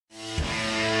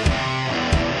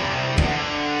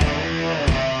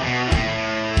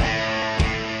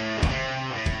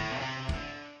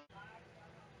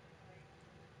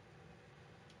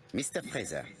Mr.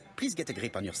 Fraser, please get a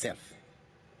grip on yourself.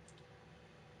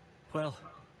 Well,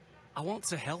 I want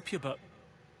to help you, but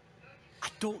I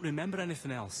don't remember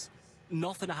anything else.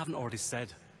 Nothing I haven't already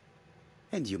said.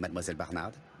 And you, Mademoiselle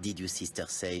Barnard, did your sister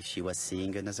say she was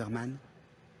seeing another man?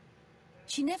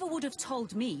 She never would have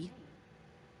told me.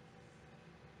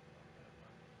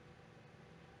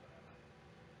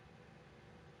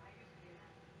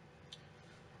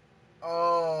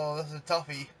 Oh, this is a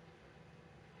toughie.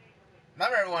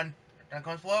 Remember, everyone, down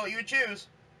comes below what you would choose.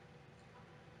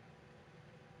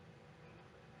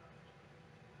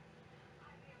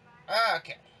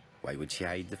 Okay. Why would she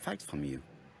hide the fact from you?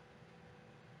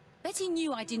 Betty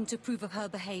knew I didn't approve of her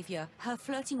behavior. Her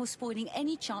flirting was spoiling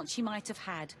any chance she might have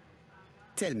had.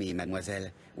 Tell me, mademoiselle,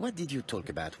 what did you talk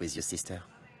about with your sister?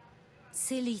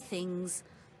 Silly things.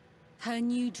 Her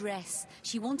new dress.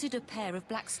 She wanted a pair of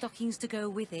black stockings to go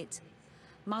with it.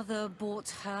 Mother bought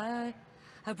her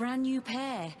a brand new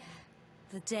pair.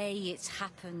 The day it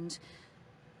happened,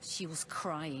 she was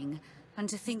crying. And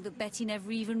to think that Betty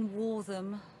never even wore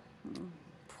them.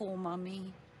 Poor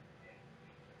Mummy.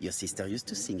 Your sister used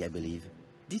to sing, I believe.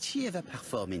 Did she ever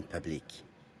perform in public?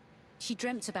 She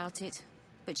dreamt about it,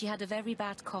 but she had a very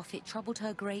bad cough. It troubled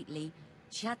her greatly.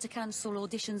 She had to cancel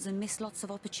auditions and miss lots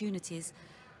of opportunities.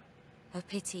 A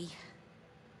pity.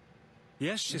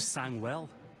 Yes, she sang well,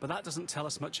 but that doesn't tell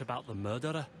us much about the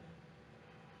murderer.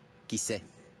 Qui sait?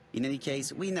 In any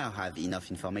case, we now have enough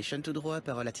information to draw up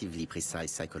a relatively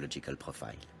precise psychological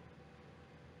profile.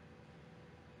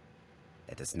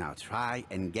 Let us now try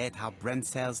and get our brain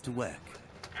cells to work.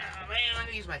 Oh man, I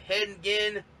gotta use my head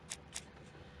again.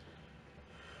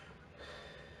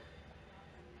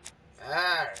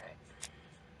 Alright.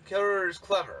 Killer is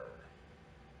clever.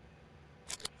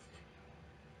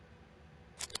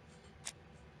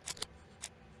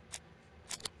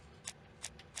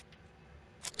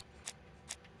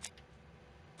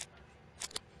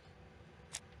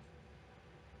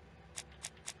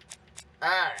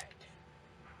 Alright.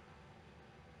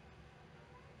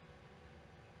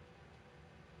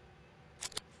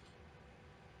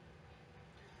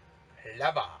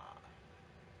 Clever.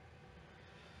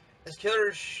 Is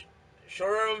Killer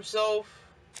sure of himself?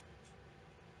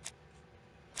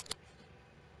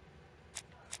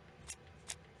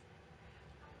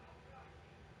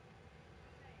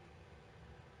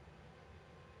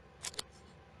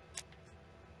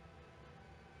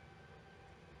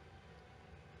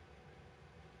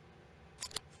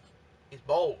 He's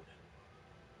bold.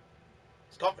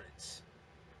 His confidence.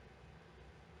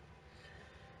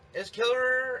 Is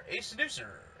Killer a seducer?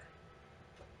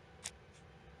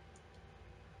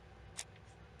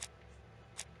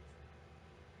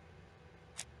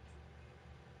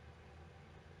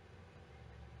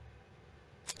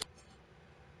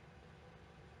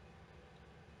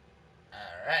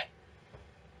 Alright.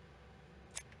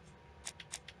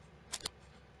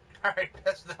 Alright,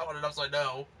 that's not one enough so I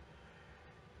know.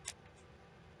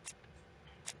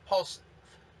 Impulsive.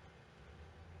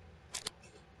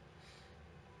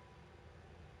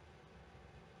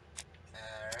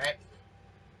 Alright.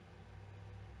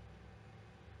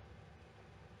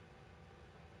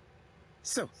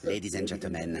 So, ladies and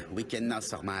gentlemen, we can now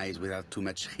surmise without too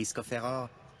much risk of error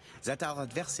that our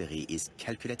adversary is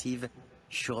calculative,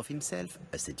 sure of himself,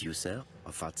 a seducer,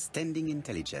 of outstanding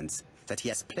intelligence, that he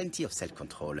has plenty of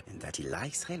self-control, and that he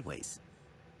likes railways.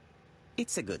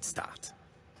 It's a good start.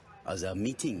 Other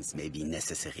meetings may be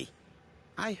necessary.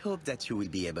 I hope that you will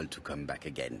be able to come back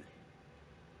again.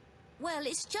 Well,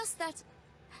 it's just that...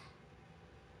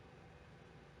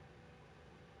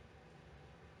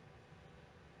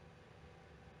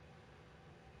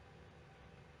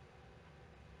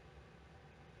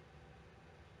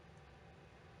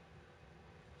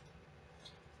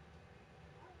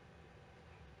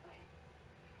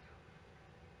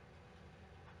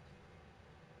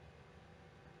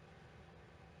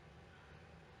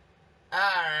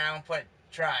 Alright, I'm gonna put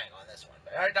trying on this one.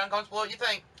 But alright, Don Constable, what you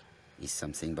think? Is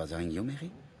something bothering you,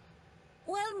 Mary?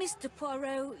 Well, Mr.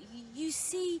 Poirot, you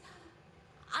see,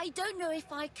 I don't know if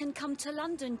I can come to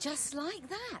London just like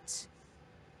that.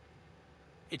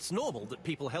 It's normal that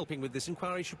people helping with this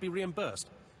inquiry should be reimbursed.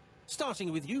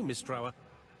 Starting with you, Miss Trower.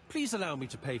 Please allow me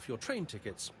to pay for your train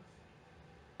tickets.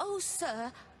 Oh,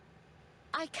 sir,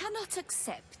 I cannot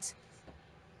accept.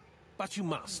 But you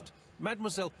must.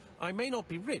 Mademoiselle, I may not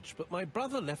be rich, but my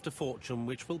brother left a fortune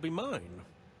which will be mine.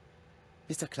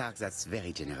 Mr. Clark, that's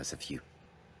very generous of you.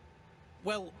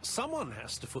 Well, someone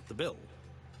has to foot the bill.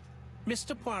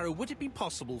 Mr. Poirot, would it be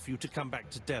possible for you to come back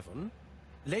to Devon?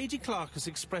 Lady Clark has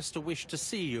expressed a wish to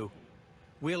see you.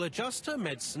 We'll adjust her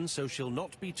medicine so she'll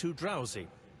not be too drowsy.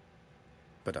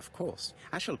 But of course,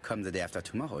 I shall come the day after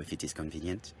tomorrow if it is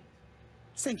convenient.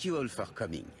 Thank you all for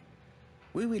coming.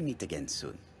 We will meet again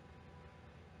soon.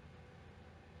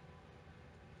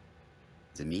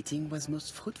 The meeting was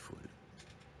most fruitful.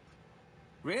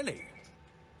 Really?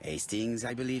 Hastings,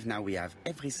 I believe now we have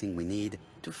everything we need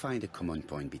to find a common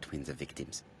point between the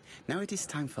victims. Now it is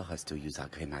time for us to use our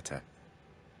grey matter.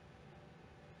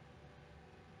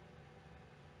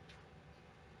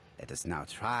 Let us now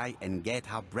try and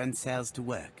get our brain cells to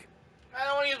work. I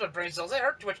don't want to use my brain cells. They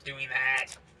hurt too much doing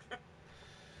that.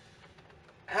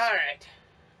 Alright.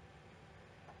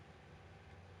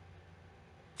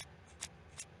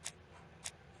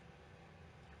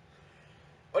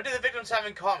 What do the victims have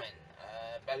in common?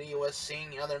 Betty was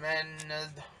seeing other men as...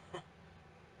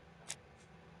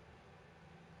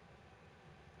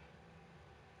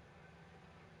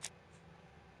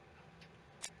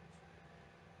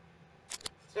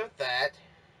 So with that...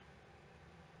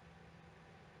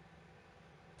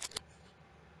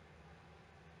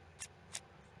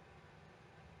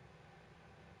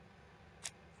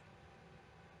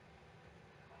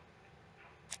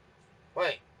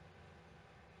 Wait.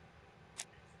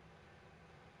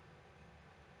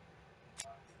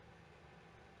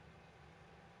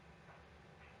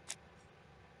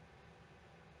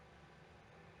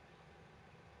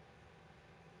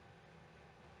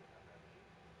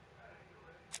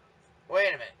 Wait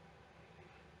a minute.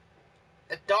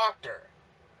 A doctor.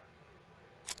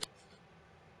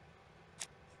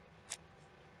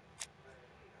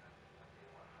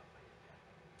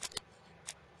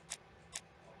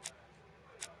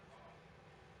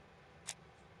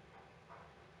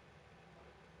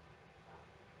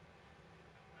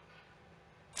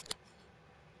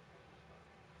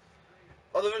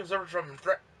 Other victims suffered from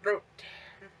throat.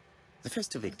 The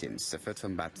first two victims suffered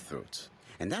from bad throat,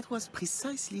 and that was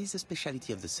precisely the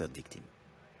specialty of the third victim,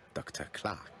 Dr.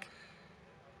 Clark.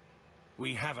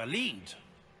 We have a lead.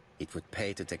 It would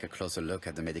pay to take a closer look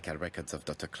at the medical records of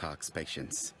Dr. Clark's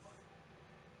patients.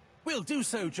 We'll do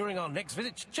so during our next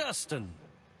visit to Churston.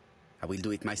 I will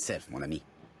do it myself, mon ami.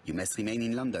 You must remain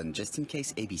in London just in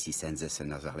case ABC sends us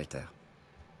another letter.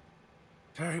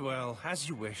 Very well, as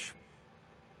you wish.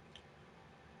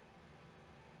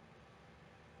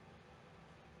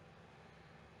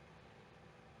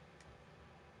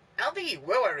 I don't think he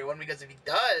will, everyone, because if he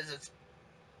does, it's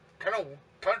kind of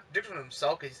contradicting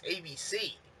himself because he's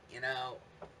ABC, you know.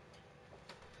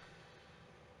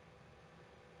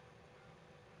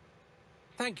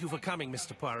 Thank you for coming,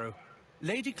 Mr. Poirot.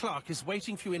 Lady Clark is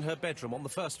waiting for you in her bedroom on the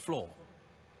first floor.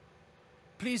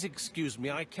 Please excuse me,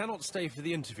 I cannot stay for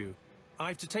the interview. I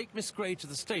have to take Miss Grey to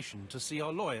the station to see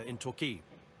our lawyer in Torquay.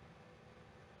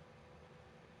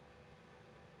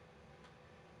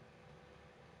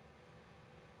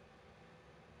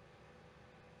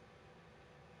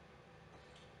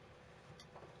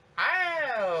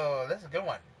 Oh, that's a good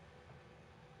one.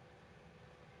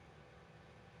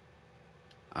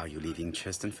 Are you leaving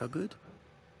Churston for good?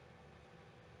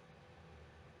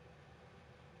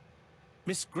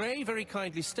 Miss Grey very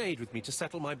kindly stayed with me to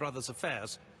settle my brother's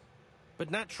affairs, but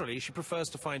naturally she prefers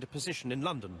to find a position in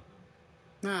London.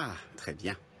 Ah, très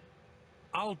bien.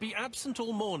 I'll be absent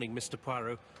all morning, Mr.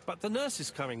 Poirot, but the nurse is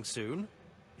coming soon.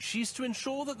 She's to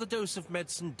ensure that the dose of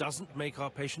medicine doesn't make our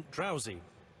patient drowsy.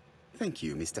 Thank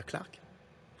you, Mr. Clark.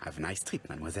 Have a nice trip,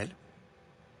 mademoiselle.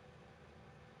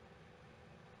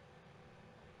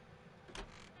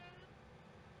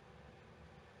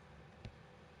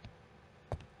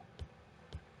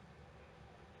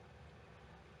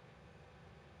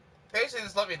 Basically,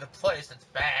 just let me in the place that's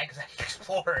bad because I can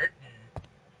explore it.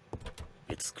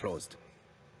 It's closed.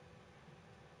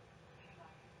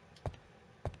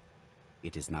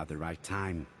 It is now the right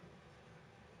time.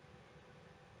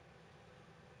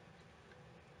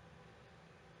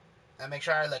 I make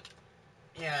sure I look,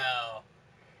 you know,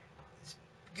 it's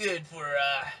good for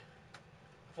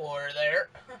there.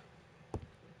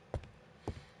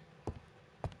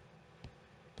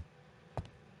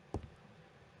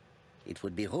 It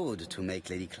would be rude to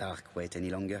make Lady Clark wait any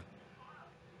longer.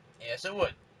 Yes, it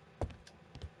would.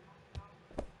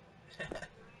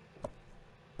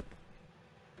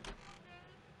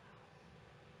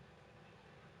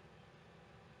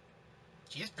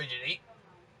 She's fidgety.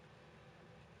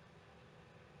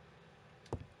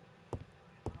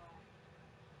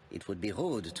 It would be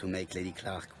rude to make Lady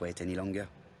Clark wait any longer.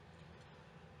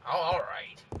 Oh, all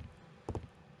right.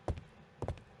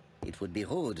 It would be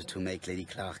rude to make Lady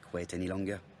Clark wait any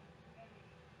longer.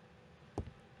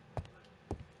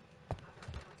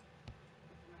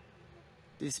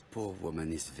 This poor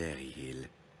woman is very ill.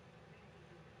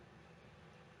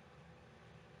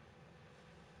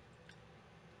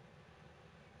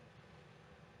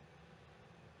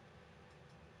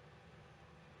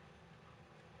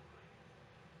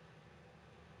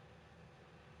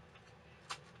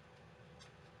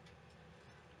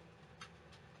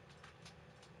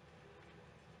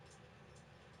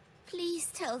 Please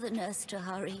tell the nurse to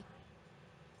hurry.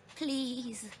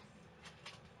 Please.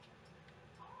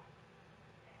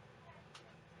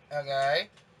 Okay.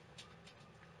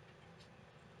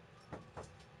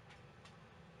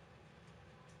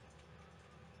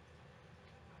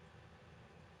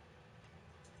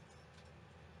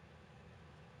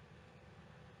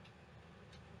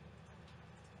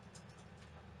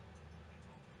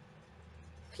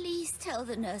 Please tell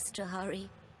the nurse to hurry.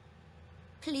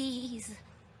 Please.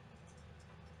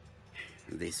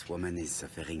 This woman is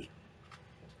suffering.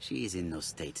 She is in no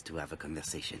state to have a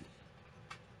conversation.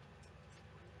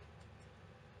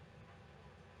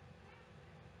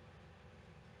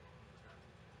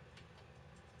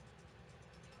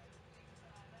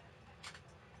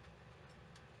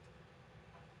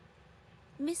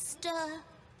 Mr.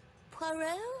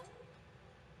 Poirot?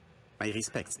 My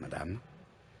respects, madame.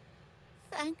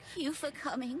 Thank you for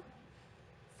coming.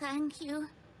 Thank you.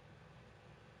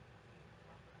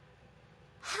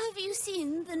 Have you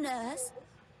seen the nurse?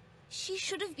 She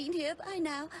should have been here by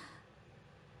now.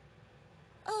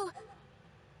 Oh,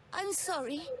 I'm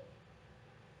sorry.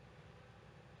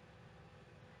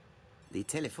 The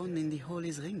telephone in the hall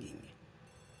is ringing.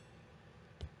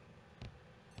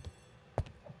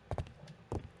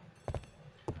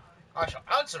 I shall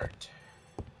answer it.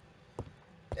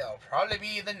 It'll probably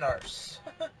be the nurse.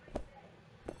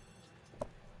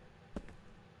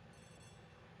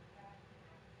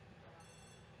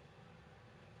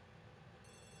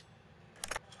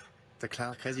 The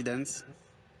Clark residence.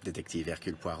 Detective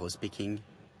Hercule Poirot speaking.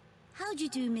 How do you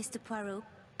do, Mr. Poirot?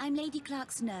 I'm Lady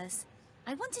Clark's nurse.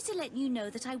 I wanted to let you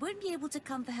know that I won't be able to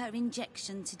come for her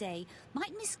injection today.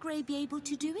 Might Miss Grey be able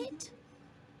to do it?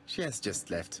 She has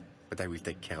just left, but I will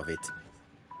take care of it.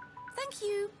 Thank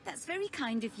you. That's very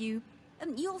kind of you.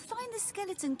 You'll find the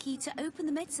skeleton key to open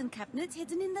the medicine cabinet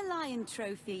hidden in the lion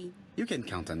trophy. You can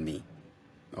count on me.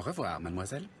 Au revoir,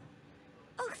 mademoiselle.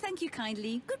 Oh, thank you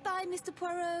kindly. Goodbye, Mr.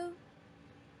 Poirot.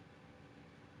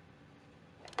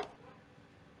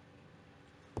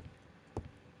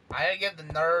 I gotta give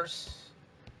the nurse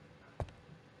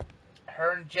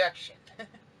her injection.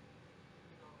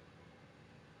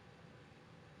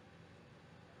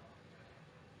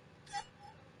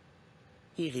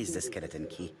 Here is the skeleton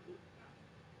key.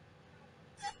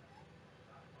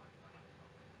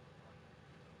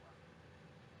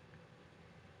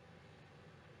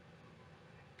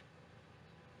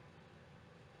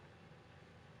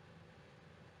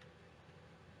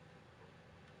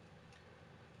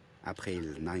 April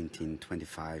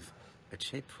 1925,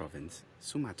 Aceh Province,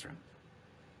 Sumatra.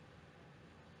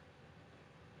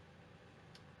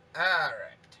 Alright.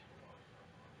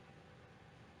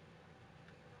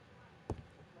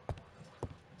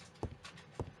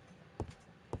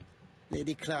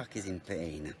 Lady Clark is in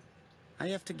pain. I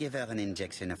have to give her an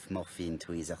injection of morphine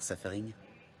to ease her suffering.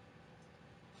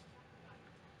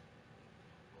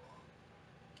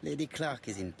 Lady Clark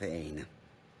is in pain.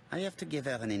 I have to give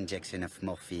her an injection of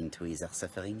morphine to ease her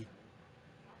suffering.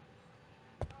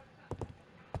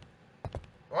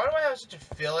 Why do I have such a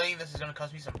feeling this is gonna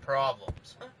cause me some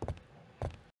problems?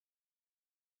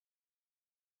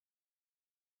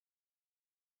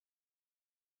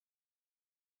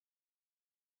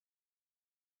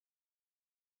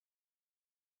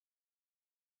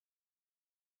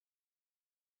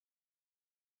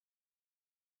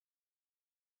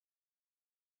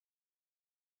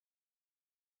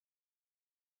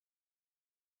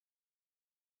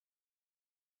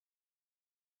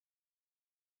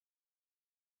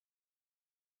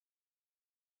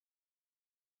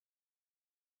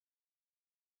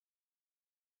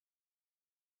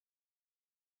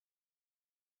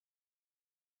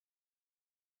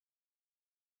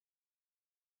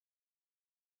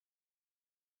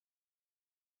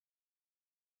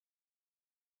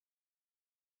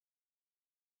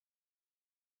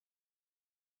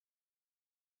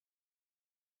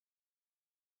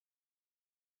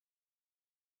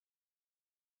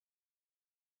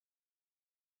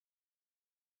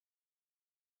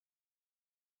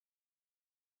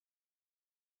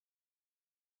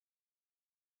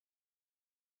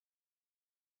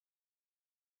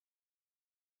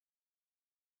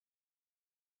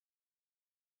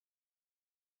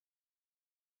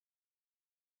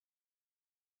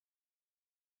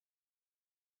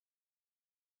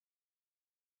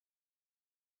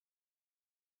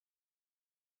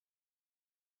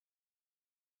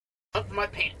 Up for my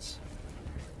pants.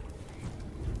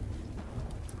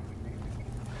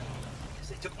 Guess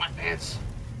they took my pants.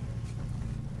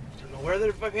 Don't know where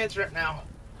my pants are at now,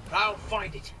 but I'll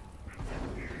find it.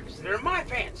 Because they're my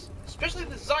pants, especially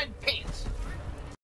the designed pants.